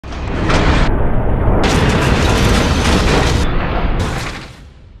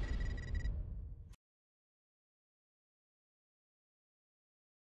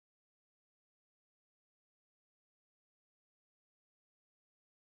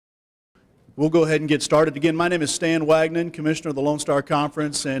We'll go ahead and get started. Again, my name is Stan Wagnon, Commissioner of the Lone Star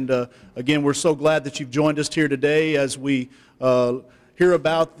Conference, and again, we're so glad that you've joined us here today as we hear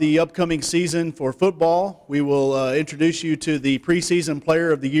about the upcoming season for football. We will introduce you to the preseason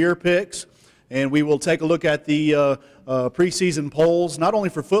Player of the Year picks, and we will take a look at the preseason polls, not only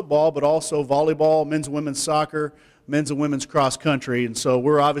for football, but also volleyball, men's and women's soccer, men's and women's cross country. And so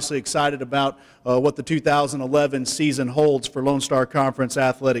we're obviously excited about what the 2011 season holds for Lone Star Conference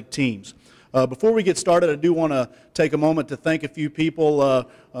athletic teams. Before we get started, I do want to take a moment to thank a few people.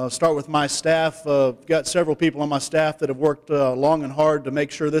 Start with my staff. Got several people on my staff that have worked long and hard to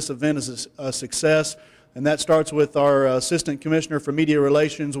make sure this event is a success. And that starts with our Assistant Commissioner for Media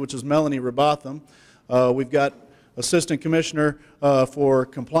Relations, which is Melanie Robotham. We've got Assistant Commissioner for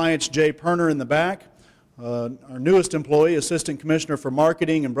Compliance, Jay Perner, in the back. Our newest employee, Assistant Commissioner for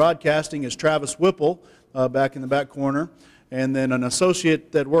Marketing and Broadcasting, is Travis Whipple, back in the back corner. And then an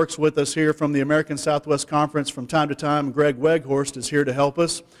associate that works with us here from the American Southwest Conference from time to time, Greg Weghorst, is here to help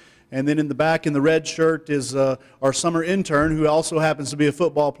us. And then in the back in the red shirt is our summer intern, who also happens to be a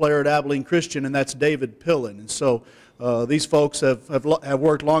football player at Abilene Christian, and that's David Pillen. And so these folks have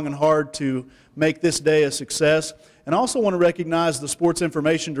worked long and hard to make this day a success. And I also want to recognize the sports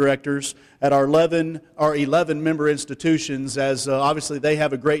information directors at our 11 member institutions, as obviously they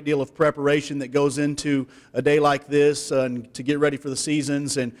have a great deal of preparation that goes into a day like this and to get ready for the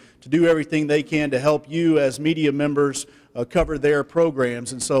seasons and to do everything they can to help you as media members cover their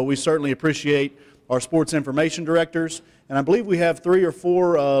programs. And so we certainly appreciate our sports information directors. And I believe we have 3 or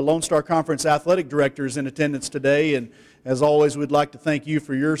 4 Lone Star Conference athletic directors in attendance today. And as always, we'd like to thank you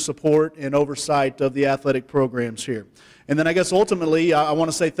for your support and oversight of the athletic programs here. And then I guess ultimately, I want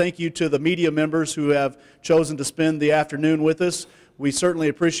to say thank you to the media members who have chosen to spend the afternoon with us. We certainly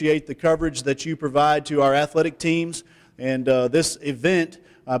appreciate the coverage that you provide to our athletic teams. And this event,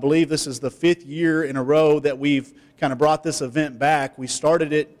 I believe this is the 5th year in a row that we've kind of brought this event back. We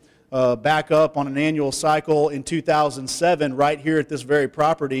started it back up on an annual cycle in 2007 right here at this very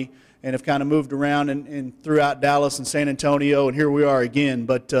property, and have kind of moved around and throughout Dallas and San Antonio, and here we are again.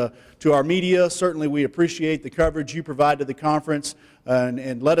 But to our media, certainly we appreciate the coverage you provide to the conference,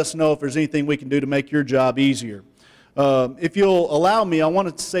 and let us know if there's anything we can do to make your job easier. If you'll allow me, I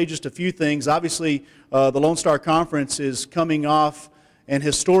wanted to say just a few things. Obviously, the Lone Star Conference is coming off an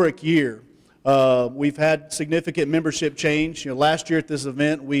historic year. We've had significant membership change. Last year at this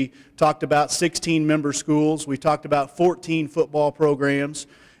event, we talked about 16 member schools. We talked about 14 football programs.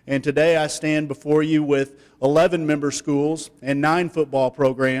 And today I stand before you with 11 member schools and 9 football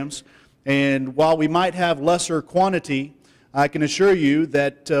programs. And while we might have lesser quantity, I can assure you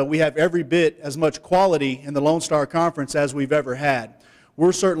that we have every bit as much quality in the Lone Star Conference as we've ever had.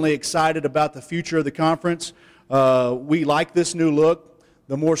 We're certainly excited about the future of the conference. We like this new look,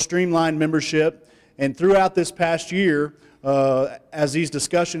 the more streamlined membership. And throughout this past year, as these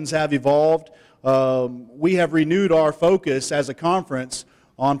discussions have evolved, we have renewed our focus as a conference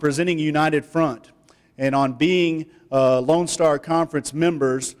on presenting a united front and on being Lone Star Conference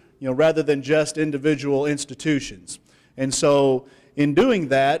members, rather than just individual institutions. And so in doing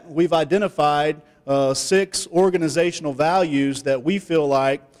that, we've identified 6 organizational values that we feel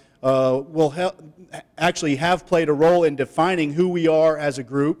like will actually have played a role in defining who we are as a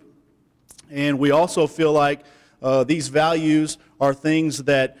group. And we also feel like these values are things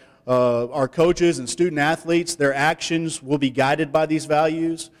that our coaches and student athletes, their actions will be guided by these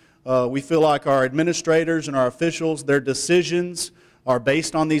values. We feel like our administrators and our officials, their decisions are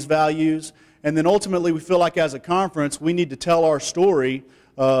based on these values. And then ultimately, we feel like as a conference, we need to tell our story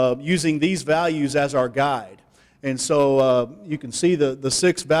using these values as our guide. And so you can see the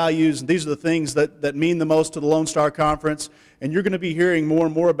 6 values, and these are the things that mean the most to the Lone Star Conference. And you're going to be hearing more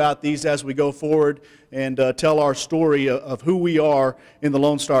and more about these as we go forward and tell our story of who we are in the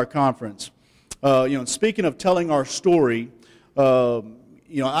Lone Star Conference. Speaking of telling our story,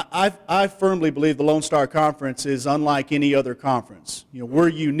 I firmly believe the Lone Star Conference is unlike any other conference. We're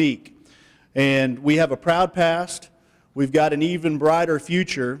unique, and we have a proud past. We've got an even brighter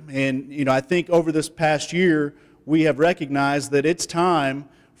future, and I think over this past year, we have recognized that it's time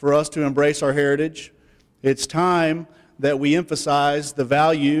for us to embrace our heritage. It's time that we emphasize the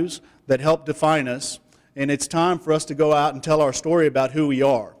values that help define us, and it's time for us to go out and tell our story about who we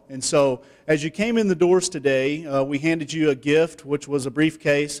are. And so as you came in the doors today, we handed you a gift, which was a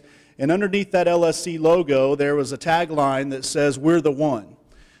briefcase, and underneath that LSC logo, there was a tagline that says, "We're the one."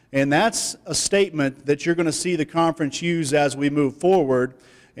 And that's a statement that you're going to see the conference use as we move forward.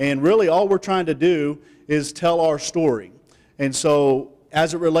 And really all we're trying to do is tell our story. And so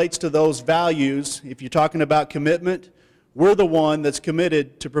as it relates to those values, if you're talking about commitment, we're the one that's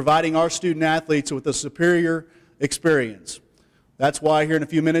committed to providing our student athletes with a superior experience. That's why here in a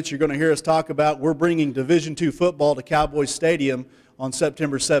few minutes you're going to hear us talk about we're bringing Division II football to Cowboys Stadium on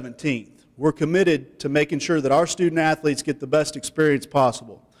September 17th. We're committed to making sure that our student athletes get the best experience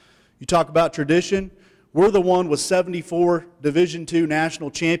possible. You talk about tradition, we're the one with 74 Division II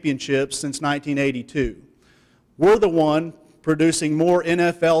national championships since 1982. We're the one producing more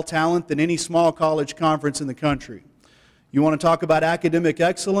NFL talent than any small college conference in the country. You want to talk about academic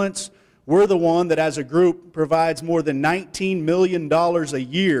excellence? We're the one that as a group provides more than $19 million a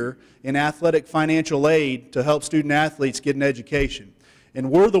year in athletic financial aid to help student athletes get an education. And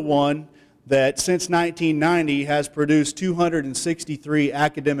we're the one that since 1990 has produced 263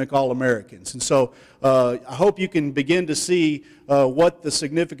 academic All-Americans. And so I hope you can begin to see what the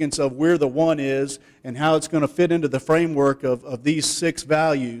significance of We're the One is and how it's going to fit into the framework of these 6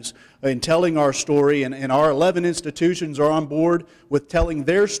 values in telling our story. And our 11 institutions are on board with telling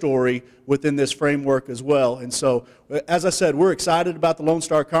their story within this framework as well. And so, as I said, we're excited about the Lone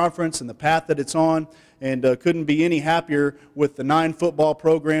Star Conference and the path that it's on, and couldn't be any happier with the 9 football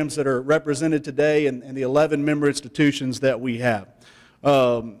programs that are represented today and the 11 member institutions that we have.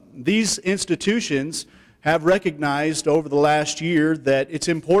 These institutions have recognized over the last year that it's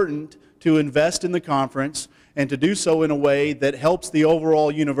important to invest in the conference and to do so in a way that helps the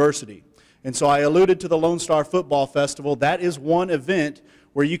overall university. And so I alluded to the Lone Star Football Festival. That is one event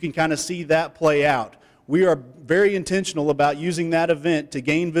where you can kind of see that play out. We are very intentional about using that event to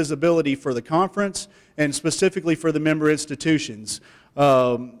gain visibility for the conference and specifically for the member institutions.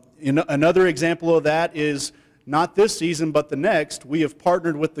 Another example of that is not this season but the next. We have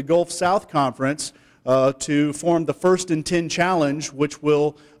partnered with the Gulf South Conference to form the First and 10 Challenge, which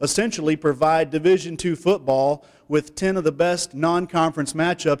will essentially provide Division II football with 10 of the best non-conference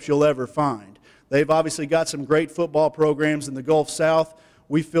matchups you'll ever find. They've obviously got some great football programs in the Gulf South.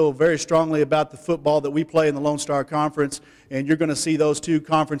 We feel very strongly about the football that we play in the Lone Star Conference, and you're going to see those 2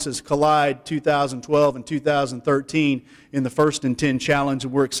 conferences collide 2012 and 2013 in the First and 10 Challenge,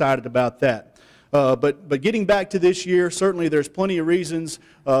 and we're excited about that. But getting back to this year, certainly there's plenty of reasons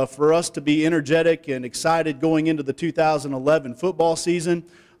for us to be energetic and excited going into the 2011 football season.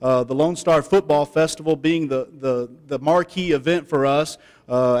 The Lone Star Football Festival being the marquee event for us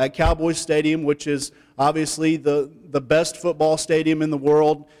at Cowboys Stadium, which is obviously the best football stadium in the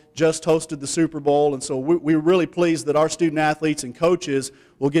world, just hosted the Super Bowl, and so we're really pleased that our student athletes and coaches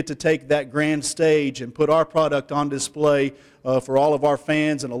will get to take that grand stage and put our product on display for all of our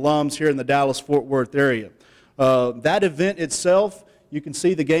fans and alums here in the Dallas-Fort Worth area. That event itself, you can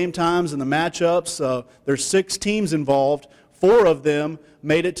see the game times and the matchups. There's 6 teams involved. 4 of them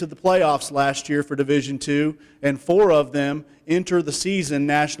made it to the playoffs last year for Division II, and 4 of them enter the season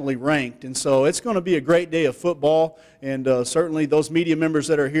nationally ranked. And so it's going to be a great day of football, and certainly those media members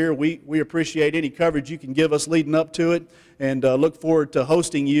that are here, we appreciate any coverage you can give us leading up to it, and look forward to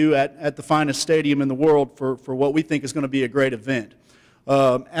hosting you at the finest stadium in the world for what we think is going to be a great event.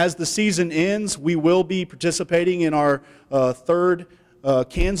 As the season ends, we will be participating in our 3rd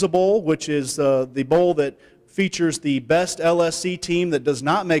Kansas Bowl, which is the bowl that features the best LSC team that does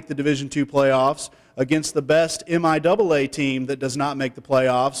not make the Division II playoffs against the best MIAA team that does not make the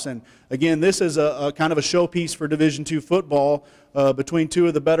playoffs. And again, this is a kind of a showpiece for Division II football between 2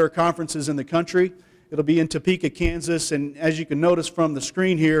 of the better conferences in the country. It'll be in Topeka, Kansas, and as you can notice from the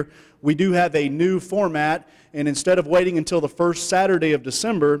screen here, we do have a new format, and instead of waiting until the first Saturday of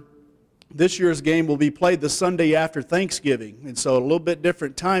December, this year's game will be played the Sunday after Thanksgiving, and so a little bit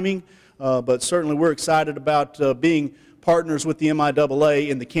different timing. But certainly we're excited about being partners with the MIAA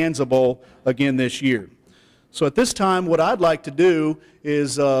in the Kansas Bowl again this year. So at this time, what I'd like to do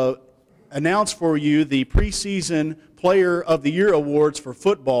is announce for you the preseason Player of the Year awards for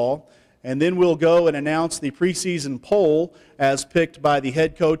football, and then we'll go and announce the preseason poll as picked by the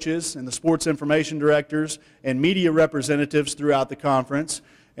head coaches and the sports information directors and media representatives throughout the conference.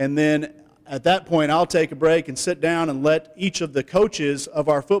 And then at that point, I'll take a break and sit down and let each of the coaches of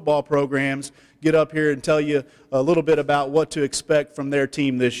our football programs get up here and tell you a little bit about what to expect from their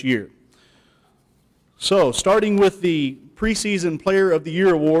team this year. So, starting with the preseason Player of the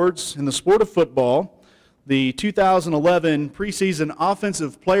Year awards in the sport of football, the 2011 preseason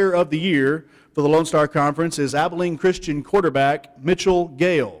Offensive Player of the Year for the Lone Star Conference is Abilene Christian quarterback Mitchell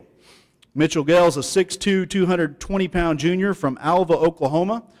Gale. Mitchell Gale is a 6'2", 220-pound junior from Alva,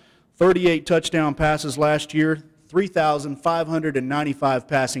 Oklahoma. 38 touchdown passes last year, 3,595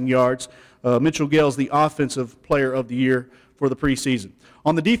 passing yards. Mitchell Gale is the Offensive Player of the Year for the preseason.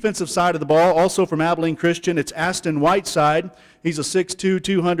 On the defensive side of the ball, also from Abilene Christian, it's Aston Whiteside. He's a 6'2",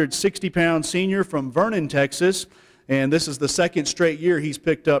 260-pound senior from Vernon, Texas. and this is the second straight year he's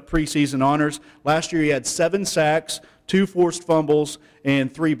picked up preseason honors. Last year he had 7 sacks, 2 forced fumbles,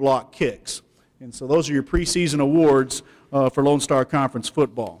 and 3 block kicks. And so those are your preseason awards for Lone Star Conference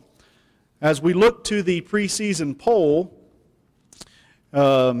football. As we look to the preseason poll,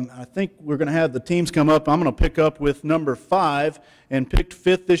 I think we're going to have the teams come up. I'm going to pick up with number 5, and picked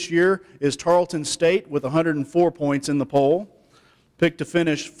 5th this year is Tarleton State with 104 points in the poll. Picked to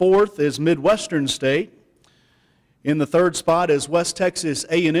finish 4th is Midwestern State. In the 3rd spot is West Texas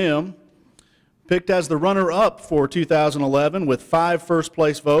A&M. Picked as the runner-up for 2011 with 5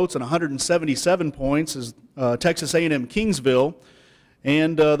 first-place votes and 177 points is Texas A&M Kingsville.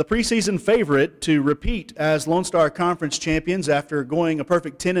 And the preseason favorite to repeat as Lone Star Conference champions after going a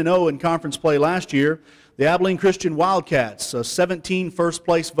perfect 10-0 in conference play last year, the Abilene Christian Wildcats, 17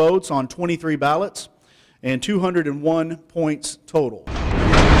 first-place votes on 23 ballots and 201 points total.